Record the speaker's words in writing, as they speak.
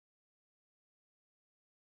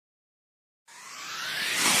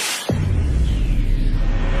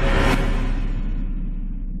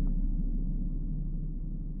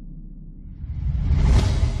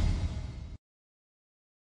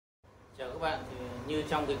các bạn, thì như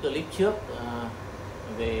trong cái clip trước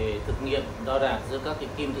về thực nghiệm đo đạc giữa các cái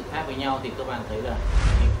kim tự tháp với nhau, thì các bạn thấy là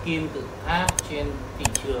cái kim tự tháp trên thị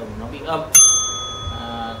trường nó bị âm.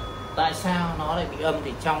 Tại sao nó lại bị âm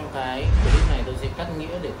thì trong cái clip này tôi sẽ cắt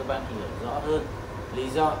nghĩa để các bạn hiểu rõ hơn lý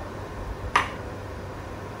do.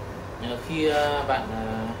 Khi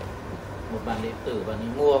một bạn điện tử bạn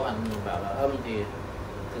đi mua, bạn bảo là âm thì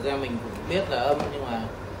thực ra mình cũng biết là âm, nhưng mà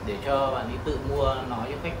để cho bạn đi tự mua nói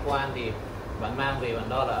cho khách quan thì bạn mang về bạn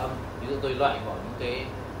đo là âm. Ví dụ tôi loại bỏ những cái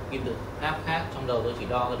kim tự tháp khác, trong đầu tôi chỉ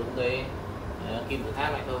đo cái đúng cái kim tự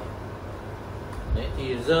tháp này thôi. Đấy,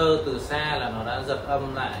 thì dơ từ xa là nó đã giật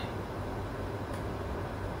âm lại.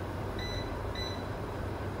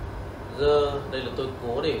 Dơ đây là tôi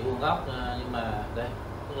cố để vuông góc, nhưng mà đây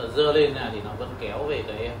tức là dơ lên là thì nó vẫn kéo về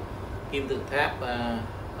cái kim tự tháp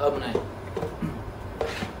âm này.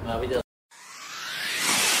 Và bây giờ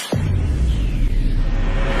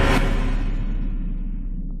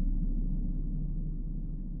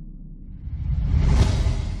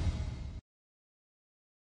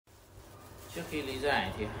trước khi lý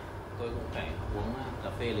giải thì tôi cũng phải uống cà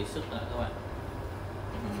phê lấy sức nữa các bạn.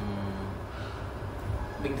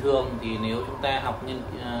 Bình thường thì nếu chúng ta học nghiên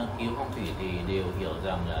cứu phong thủy thì đều hiểu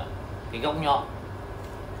rằng là cái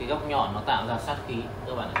góc nhọn nó tạo ra sát khí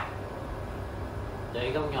các bạn ạ.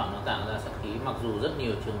 Đấy, góc nhọn nó tạo ra sát khí. Mặc dù rất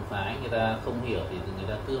nhiều trường phái người ta không hiểu thì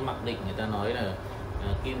người ta cứ mặc định, người ta nói là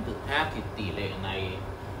kim tự tháp thì tỷ lệ này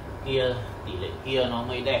kia, tỷ lệ kia nó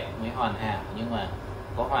mới đẹp, mới hoàn hảo. Nhưng mà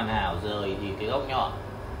có hoàn hảo rồi thì cái góc nhọn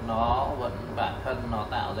nó vẫn bản thân nó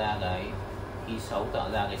tạo ra cái khí xấu, tạo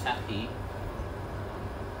ra cái sát khí.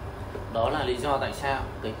 Đó là lý do tại sao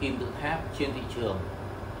cái kim tự tháp trên thị trường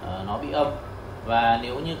nó bị âm. Và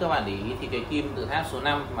nếu như các bạn để ý thì cái kim tự tháp số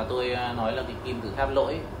 5 mà tôi nói là cái kim tự tháp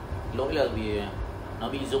lỗi là vì nó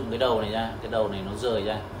bị rụng cái đầu này ra, cái đầu này nó rời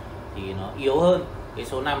ra thì nó yếu hơn. Cái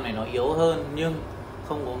số 5 này nó yếu hơn nhưng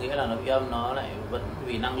không có nghĩa là nó bị âm, nó lại vẫn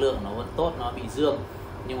vì năng lượng nó vẫn tốt, nó bị dương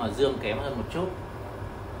nhưng mà dương kém hơn một chút.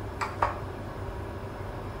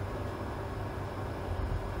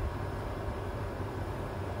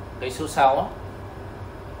 Cái số 6,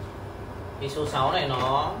 cái số 6 này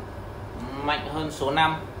nó mạnh hơn số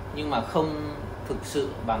 5 nhưng mà không thực sự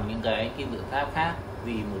bằng những cái kim tự tháp khác,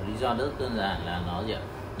 vì một lý do rất đơn giản là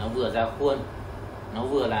nó vừa ra khuôn, nó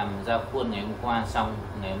vừa làm ra khuôn ngày hôm qua, xong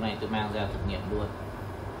ngày hôm nay tôi mang ra thực nghiệm luôn,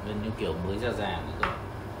 nên như kiểu mới ra giảng rồi.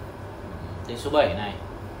 Cái số 7 này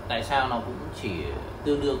tại sao nó cũng chỉ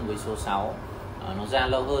tương đương với số 6, nó ra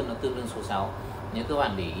lâu hơn, nó tương đương số 6. Nếu các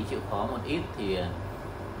bạn để ý chịu khó một ít thì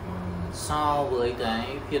so với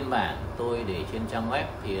cái phiên bản tôi để trên trang web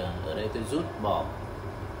thì ở đây tôi rút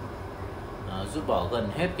bỏ gần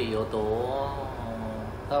hết cái yếu tố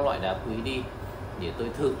các loại đá quý đi để tôi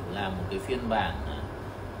thử làm một cái phiên bản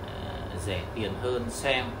rẻ tiền hơn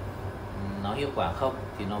xem nó hiệu quả không.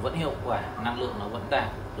 Thì nó vẫn hiệu quả, năng lượng nó vẫn đạt,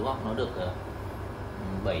 đúng không? Nó được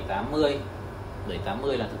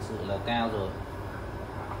 780 là thực sự là cao rồi.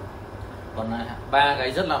 Còn 3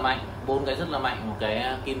 cái rất là mạnh, 4 cái rất là mạnh. Một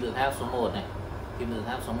cái kim tự tháp số 1 này, kim tự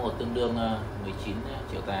tháp số 1 tương đương 19,8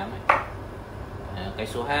 triệu này. Cái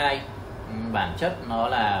số 2 bản chất nó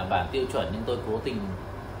là bản tiêu chuẩn nhưng tôi cố tình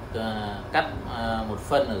cắt một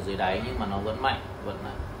phân ở dưới đáy nhưng mà nó vẫn mạnh, vẫn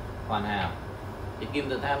hoàn hảo. Cái kim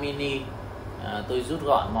tự tháp mini tôi rút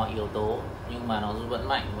gọn mọi yếu tố nhưng mà nó vẫn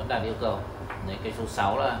mạnh, vẫn đạt yêu cầu. Đấy, cái số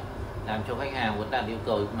 6 là làm cho khách hàng vẫn đạt yêu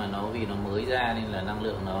cầu nhưng mà nó vì nó mới ra nên là năng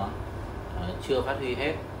lượng nó chưa phát huy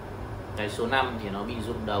hết. Cái số 5 thì nó bị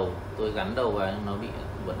rụng đầu, tôi gắn đầu vào nó bị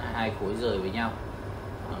vẫn hai khối rời với nhau,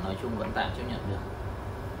 nói chung vẫn tạm chấp nhận được.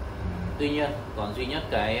 Tuy nhiên còn duy nhất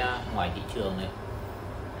cái ngoài thị trường này,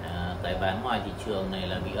 cái bán ngoài thị trường này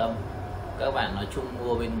là bị âm. Các bạn nói chung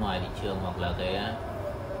mua bên ngoài thị trường hoặc là cái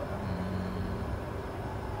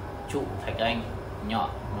trụ thạch anh nhọn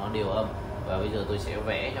nó đều âm. Và bây giờ tôi sẽ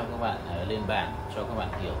vẽ cho các bạn lên bảng cho các bạn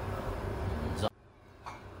hiểu rõ.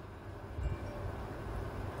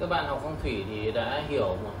 Các bạn học phong thủy thì đã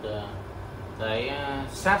hiểu một cái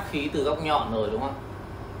sát khí từ góc nhọn rồi, đúng không?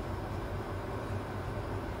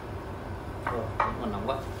 Vẫn còn nóng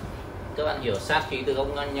quá. Các bạn hiểu sát khí từ góc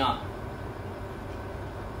nhọn.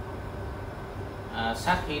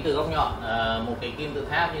 Sát khí từ góc nhọn, một cái kim tự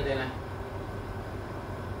tháp như thế này,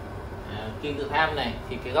 kim tự tháp này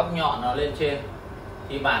thì cái góc nhọn nó lên trên,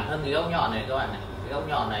 thì bản thân cái góc nhọn này các bạn này, cái góc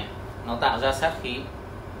nhọn này nó tạo ra sát khí.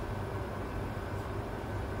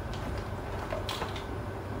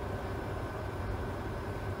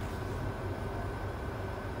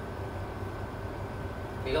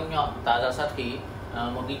 Cái góc nhọn tạo ra sát khí.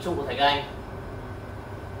 Một cái trụ thạch anh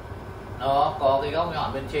nó có cái góc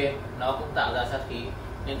nhọn bên trên, nó cũng tạo ra sát khí.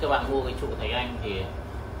 nên các bạn mua cái trụ Thạch Anh thì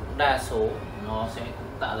cũng đa số nó sẽ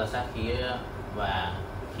cũng tạo ra sát khí, và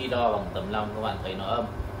khi đo bằng tầm long các bạn thấy nó âm.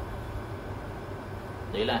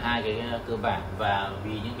 Đấy là hai cái cơ bản. Và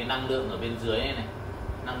vì những cái năng lượng ở bên dưới này,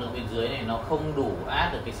 năng lượng bên dưới này nó không đủ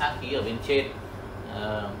át được cái sát khí ở bên trên.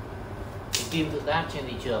 Cái kim tự tháp trên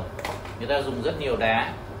thị trường người ta dùng rất nhiều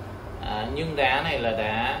đá, nhưng đá này là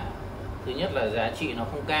đá, thứ nhất là giá trị nó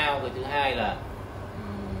không cao, cái thứ hai là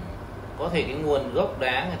có thể cái nguồn gốc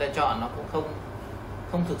đá người ta chọn nó cũng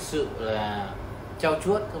không thực sự là trau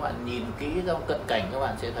chuốt. Các bạn nhìn kỹ trong cận cảnh các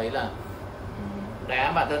bạn sẽ thấy là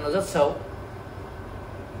đá bản thân nó rất xấu.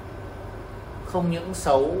 Không những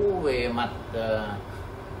xấu về mặt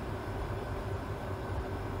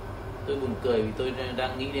tôi buồn cười vì tôi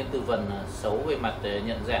đang nghĩ đến từ vần xấu về mặt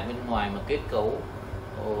nhận dạng bên ngoài, mà kết cấu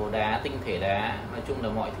đá, tinh thể đá, nói chung là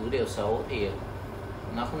mọi thứ đều xấu thì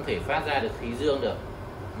nó không thể phát ra được khí dương được.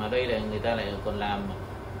 Mà đây là người ta lại còn làm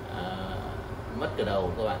mất cả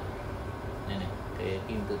đầu các bạn. Đây này, cái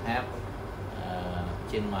kim tự tháp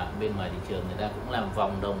bên ngoài thị trường người ta cũng làm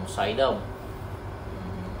vòng đồng, xoáy đồng,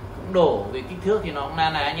 cũng đổ về kích thước thì nó cũng na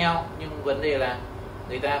ná nhau, nhưng vấn đề là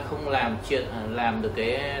người ta không làm được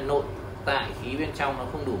cái nội tại khí bên trong nó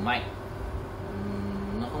không đủ mạnh,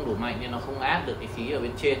 nên nó không áp được cái khí ở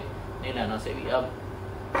bên trên, nên là nó sẽ bị âm.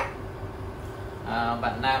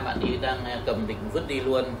 Bạn nam bạn ấy đang cầm định vứt đi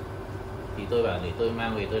luôn thì tôi bảo để tôi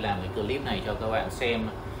mang về tôi làm cái clip này cho các bạn xem,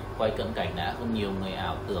 quay cận cảnh đã, không nhiều người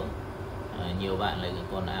ảo tưởng. Nhiều bạn lại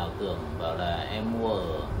còn ảo tưởng bảo là em mua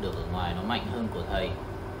được ở ngoài nó mạnh hơn của thầy.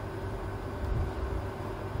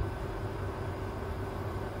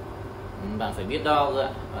 Bạn phải biết đo cơ ạ,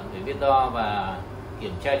 bạn phải biết đo và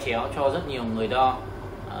kiểm tra chéo cho rất nhiều người đo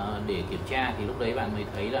để kiểm tra, thì lúc đấy bạn mới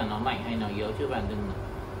thấy là nó mạnh hay nó yếu, chứ bạn đừng,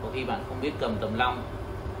 có khi bạn không biết cầm tầm long,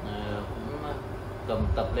 cũng cầm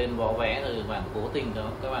tập lên võ vẽ rồi bạn cố tình cho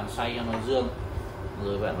các bạn xoay cho nó dương,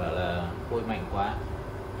 rồi bạn bảo là khôi mạnh quá.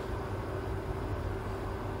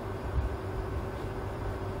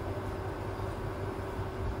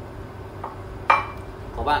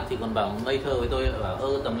 Có bạn thì còn bảo ngây thơ với tôi, bảo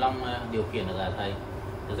tầm long điều khiển được là thầy.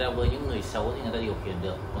 Thực ra với những người xấu thì người ta điều khiển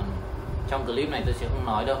được, còn trong clip này tôi sẽ không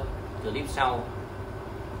nói đâu. Clip sau,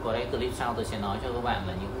 có lẽ clip sau tôi sẽ nói cho các bạn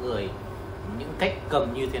là những cách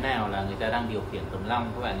cầm như thế nào là người ta đang điều khiển tầm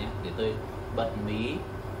long các bạn nhé, để tôi bật mí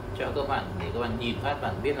cho các bạn để các bạn nhìn phát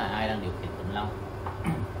bạn biết là ai đang điều khiển tầm long.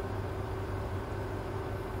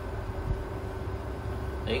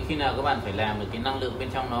 Đấy, khi nào các bạn phải làm được cái năng lượng bên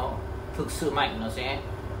trong nó thực sự mạnh, nó sẽ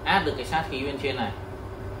áp được cái sát khí bên trên này,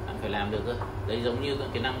 bạn phải làm được cơ. Đấy, giống như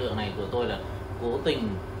cái năng lượng này của tôi là cố tình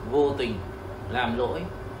vô tình làm lỗi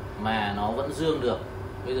mà nó vẫn dương được.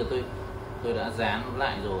 Bây giờ tôi đã dán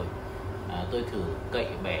lại rồi, tôi thử cậy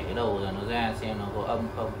bẻ cái đầu rồi nó ra xem nó có âm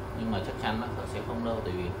không, nhưng mà chắc chắn nó sẽ không đâu,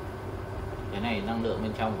 tại vì cái này năng lượng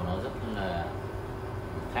bên trong của nó rất là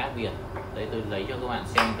khác biệt. Đấy, tôi lấy cho các bạn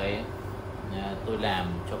xem cái tôi làm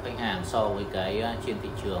cho khách hàng so với cái trên thị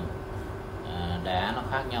trường, đá nó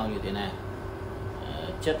khác nhau như thế này.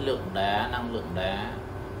 Chất lượng đá, năng lượng đá,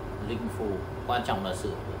 linh phù, quan trọng là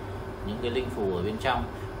những cái linh phù ở bên trong,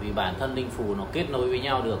 vì bản thân linh phù nó kết nối với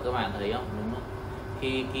nhau được, các bạn thấy không? Đúng không?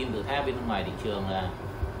 Khi kim tự tháp bên ngoài thị trường là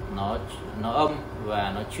nó âm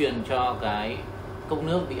và nó truyền cho cái cốc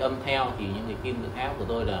nước bị âm theo, thì những cái kim tự tháp của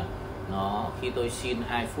tôi là nó, khi tôi xin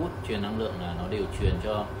 2 phút truyền năng lượng là nó đều truyền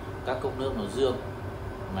cho các cốc nước nó dương,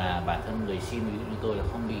 mà bản thân người xin ví dụ như tôi là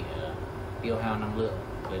không bị tiêu hao năng lượng.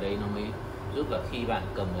 Về đây nó mới giúp là khi bạn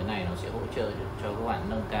cầm cái này nó sẽ hỗ trợ cho các bạn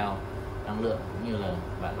nâng cao năng lượng, cũng như là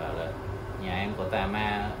bạn bảo là nhà em có tà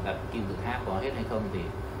ma đặt kim tự tháp có hết hay không, thì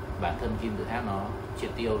bản thân kim tự tháp nó triệt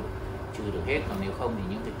tiêu trừ được hết, còn nếu không thì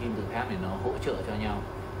những cái kim tự tháp này nó hỗ trợ cho nhau,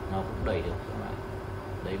 nó cũng đẩy được các bạn.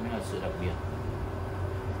 Đấy mới là sự đặc biệt.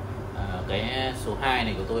 Cái số 2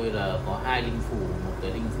 này của tôi là có 2 linh phù, một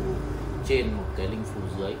cái linh phù trên, một cái linh phù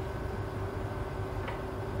dưới.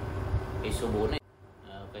 Cái số 4 này,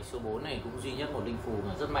 cái số 4 này cũng duy nhất một linh phù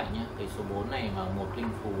mà rất mạnh nhé. Cái số 4 này mà một linh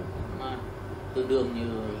phù cũng tương đương như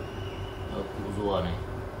cụ rùa này.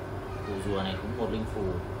 Cụ rùa này cũng một linh phù.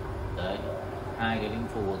 Đấy, 2 cái linh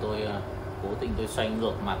phù của tôi cố tình tôi xoay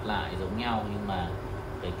ngược mặt lại giống nhau, nhưng mà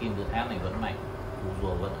cái kim tự tháp này vẫn mạnh, cụ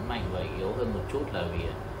rùa vẫn mạnh và yếu hơn một chút, là vì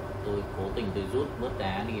tôi cố tình tôi rút bớt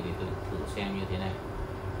đá đi để tôi thử xem như thế này.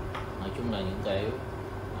 Nói chung là những cái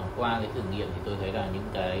qua cái thử nghiệm thì tôi thấy là những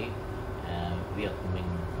cái việc mình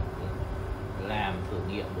làm thử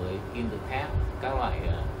nghiệm với kim tự tháp, các loại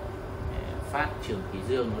phát trường khí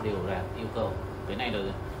dương nó đều đạt yêu cầu. Cái này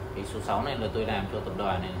là cái số 6 này là tôi làm cho tập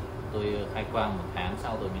đoàn này, tôi khai quang 1 tháng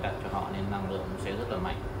sau tôi mới đặt cho họ, nên năng lượng nó sẽ rất là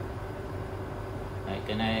mạnh. Đấy,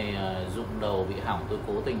 cái này dụng đầu bị hỏng, tôi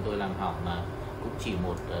cố tình tôi làm hỏng mà cũng chỉ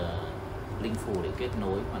một linh phù để kết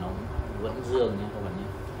nối mà nó vẫn dương nhé các bạn nhé,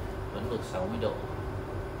 vẫn được 60 độ.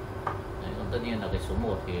 Đấy, còn tất nhiên là cái số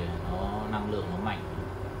 1 thì nó năng lượng nó mạnh,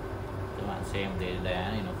 các bạn xem cái đá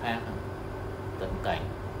này nó khác tận cảnh,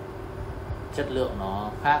 chất lượng nó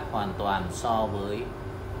khác hoàn toàn so với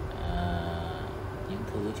những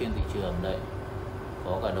thứ trên thị trường. Đấy,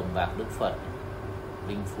 có cả đồng bạc Đức Phật,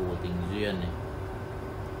 linh phù tình duyên này,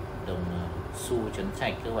 đồng xu trấn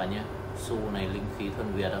trạch các bạn nhé. Xu này linh khí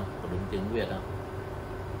thuần Việt không? Có đúng tiếng Việt không?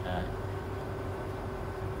 Đấy.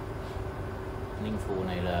 Linh phù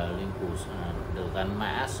này là linh phù được gắn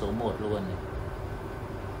mã số 1 luôn này.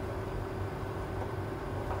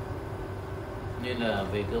 Nên là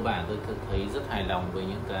về cơ bản tôi thấy rất hài lòng với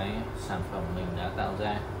những cái sản phẩm mình đã tạo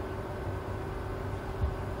ra.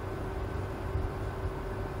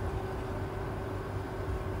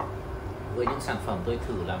 Với những sản phẩm tôi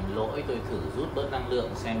thử làm lỗi, tôi thử rút bớt năng lượng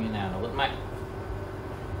xem như nào nó vẫn mạnh.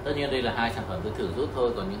 Tất nhiên đây là 2 sản phẩm tôi thử rút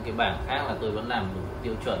thôi, còn những cái bảng khác là tôi vẫn làm đủ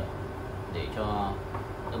tiêu chuẩn để cho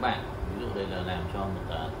các bạn. Ví dụ đây là làm cho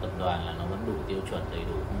một tập đoàn là nó vẫn đủ tiêu chuẩn, đầy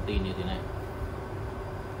đủ thông tin như thế này.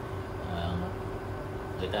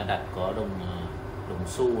 Người ta đặt có đồng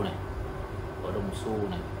xu này, có đồng xu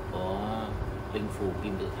này, có linh phù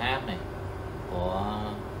kim tự tháp này, có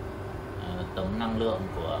tấm năng lượng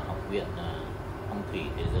của Học viện Phong thủy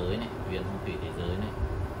thế giới này, Viện Phong thủy thế giới này.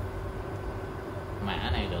 Mã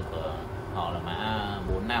này được họ là mã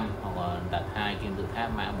 45, hoặc đặt 2 kim tự tháp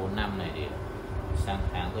mã 45 này để sang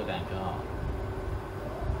tháng tôi làm cho họ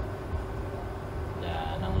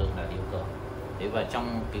là năng lượng đạt yêu cầu. Thế và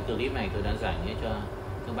trong cái clip này tôi đã giải nghĩa cho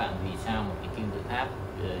các bạn vì sao một cái kim tự tháp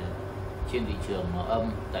trên thị trường nó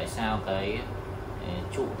âm, tại sao cái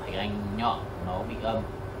trụ thạch anh nhọn nó bị âm.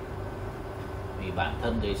 Vì bản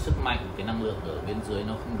thân cái sức mạnh, cái năng lượng ở bên dưới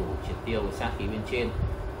nó không đủ triệt tiêu cái sát khí bên trên.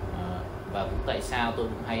 Và cũng tại sao tôi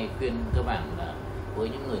cũng hay khuyên các bạn là với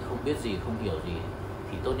những người không biết gì, không hiểu gì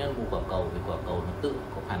thì tốt nhất mua quả cầu, vì quả cầu nó tự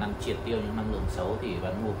có khả năng triệt tiêu những năng lượng xấu. Thì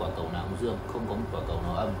bạn mua quả cầu nào cũng dương, không có một quả cầu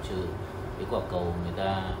nào âm, trừ cái quả cầu người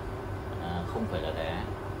ta không phải là đá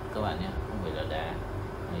các bạn nhé, không phải là đá,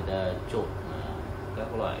 người ta trộn các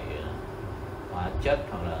loại hóa chất,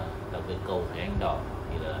 hoặc là đặc biệt cầu thạch anh đỏ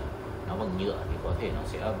thì là nó bằng nhựa thì có thể nó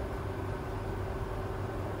sẽ âm.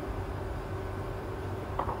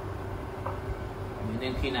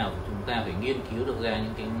 Nên khi nào chúng ta phải nghiên cứu được ra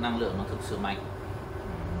những cái năng lượng nó thực sự mạnh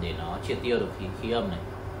để nó triệt tiêu được khí âm này.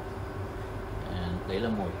 Đấy là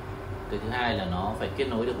một. Cái thứ hai là nó phải kết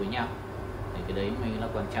nối được với nhau, thì cái đấy mới là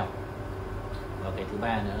quan trọng. Và cái thứ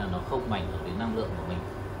ba nữa là nó không ảnh hưởng đến năng lượng của mình.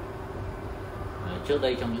 Trước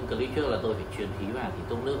đây trong những clip trước là tôi phải truyền khí vào thì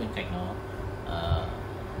tông nước bên cạnh nó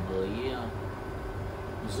với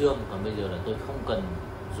dương, còn bây giờ là tôi không cần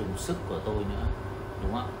dùng sức của tôi nữa,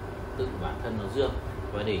 đúng không? Tự bản thân nó dương.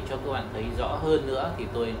 Và để cho các bạn thấy rõ hơn nữa thì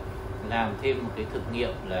tôi làm thêm một cái thực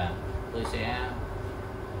nghiệm là tôi sẽ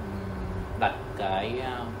đặt cái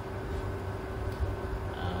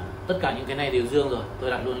tất cả những cái này đều dương rồi,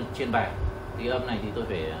 tôi đặt luôn trên bảng. Thì âm này thì tôi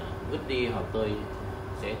phải vứt đi, hoặc tôi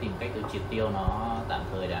sẽ tìm cách tôi triệt tiêu nó tạm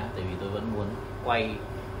thời đã, tại vì tôi vẫn muốn quay,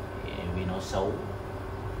 vì nó xấu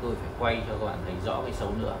tôi phải quay cho các bạn thấy rõ cái xấu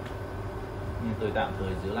nữa, nhưng tôi tạm thời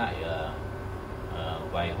giữ lại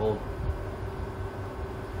vài hôm.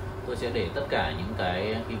 Tôi sẽ để tất cả những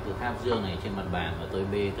cái kim tự tháp dương này trên mặt bàn và tôi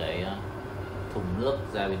bê cái thùng nước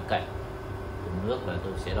ra bên cạnh. Thùng nước là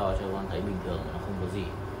tôi sẽ đo cho các bạn thấy bình thường nó không có gì,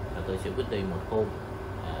 và tôi sẽ vứt đây một hôm.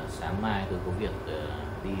 Sáng mai tôi có việc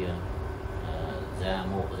đi ra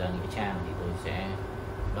mộ, ra nghĩa trang thì tôi sẽ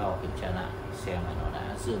đo kiểm tra lại xem là nó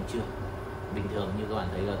đã dương chưa. Bình thường như các bạn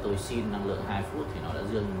thấy là tôi xin năng lượng 2 phút thì nó đã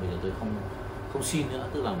dương, nhưng bây giờ tôi không xin nữa,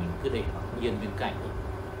 tức là mình cứ để nó yên bên cạnh rồi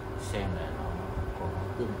xem là nó có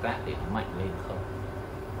tương tác để nó mạnh lên không.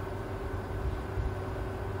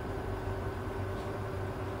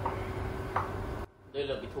 Đây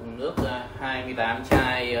là cái thùng nước 28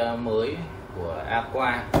 chai mới của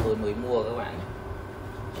Aqua tôi mới mua các bạn nhé,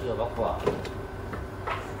 chưa bóc vỏ.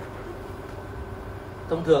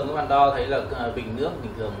 Thông thường các bạn đo thấy là bình nước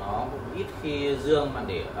bình thường nó cũng ít khi dương, mà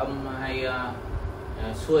để âm hay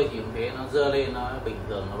xuôi thì cũng thế, nó dơ lên nó bình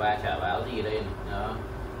thường, nó ba chả báo gì đây này.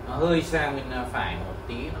 Nó hơi sang bên phải một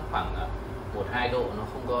tí, nó khoảng 1-2 độ, nó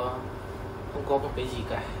không có một cái gì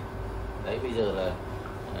cả. Đấy, bây giờ là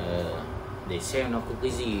để xem nó có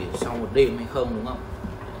cái gì sau một đêm hay không, đúng không?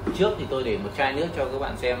 Trước thì tôi để một chai nước cho các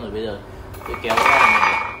bạn xem rồi, bây giờ tôi kéo cái bàn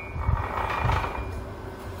này,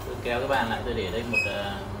 kéo cái bàn lại, tôi để đây một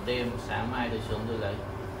đêm, sáng mai tôi xuống tôi lấy.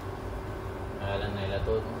 Lần này là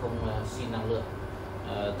tôi cũng không xin năng lượng.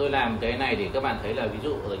 Tôi làm cái này để các bạn thấy là ví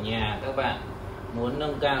dụ ở nhà các bạn muốn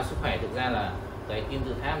nâng cao sức khỏe, thực ra là cái kim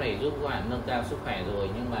tự tháp này giúp các bạn nâng cao sức khỏe rồi,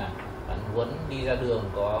 nhưng mà bạn muốn đi ra đường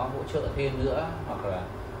có hỗ trợ thêm nữa, hoặc là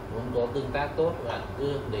muốn có tương tác tốt, các bạn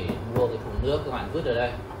cứ để mua cái thùng nước các bạn vứt ở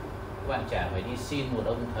đây, các bạn chả phải đi xin một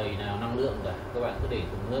ông thầy nào năng lượng cả, các bạn cứ để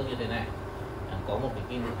thùng nước như thế này, có một cái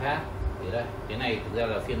kim tự tháp để đây. Cái này thực ra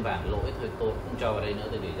là phiên bản lỗi thôi, tôi không cho vào đây nữa,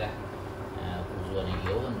 tôi để ra. Củ dừa này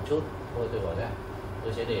yếu hơn một chút thôi, tôi bỏ ra.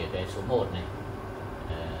 Tôi sẽ để cái số 1 này,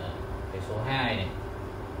 cái số 2 này,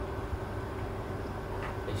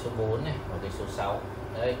 cái số 4 này và cái số 6.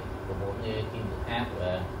 Đây có 4 cái kim tự tháp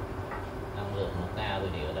và năng lượng nó cao, tôi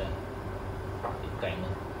để ở đây bên cạnh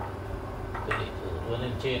này. Tôi để thử luôn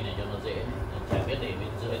lên trên này cho nó dễ này. Chả biết để bên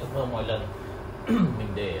dưới thấp hơn mọi lần. Mình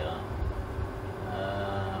để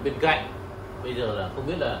bên cạnh. Bây giờ là không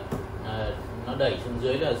biết là nó đẩy xuống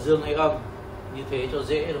dưới là dương hay âm, như thế cho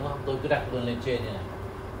dễ đúng không? Tôi cứ đặt luôn lên trên như này.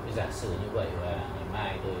 Tôi giả sử như vậy, và ngày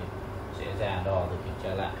mai tôi sẽ ra đo rồi kiểm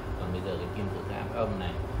tra lại. Còn bây giờ cái kim tự tháp âm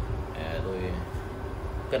này tôi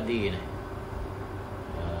cất đi này.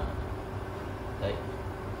 Đấy,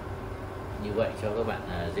 như vậy cho các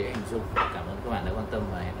bạn dễ hình dung. Cảm ơn các bạn đã quan tâm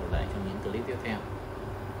và hẹn gặp lại trong những clip tiếp theo.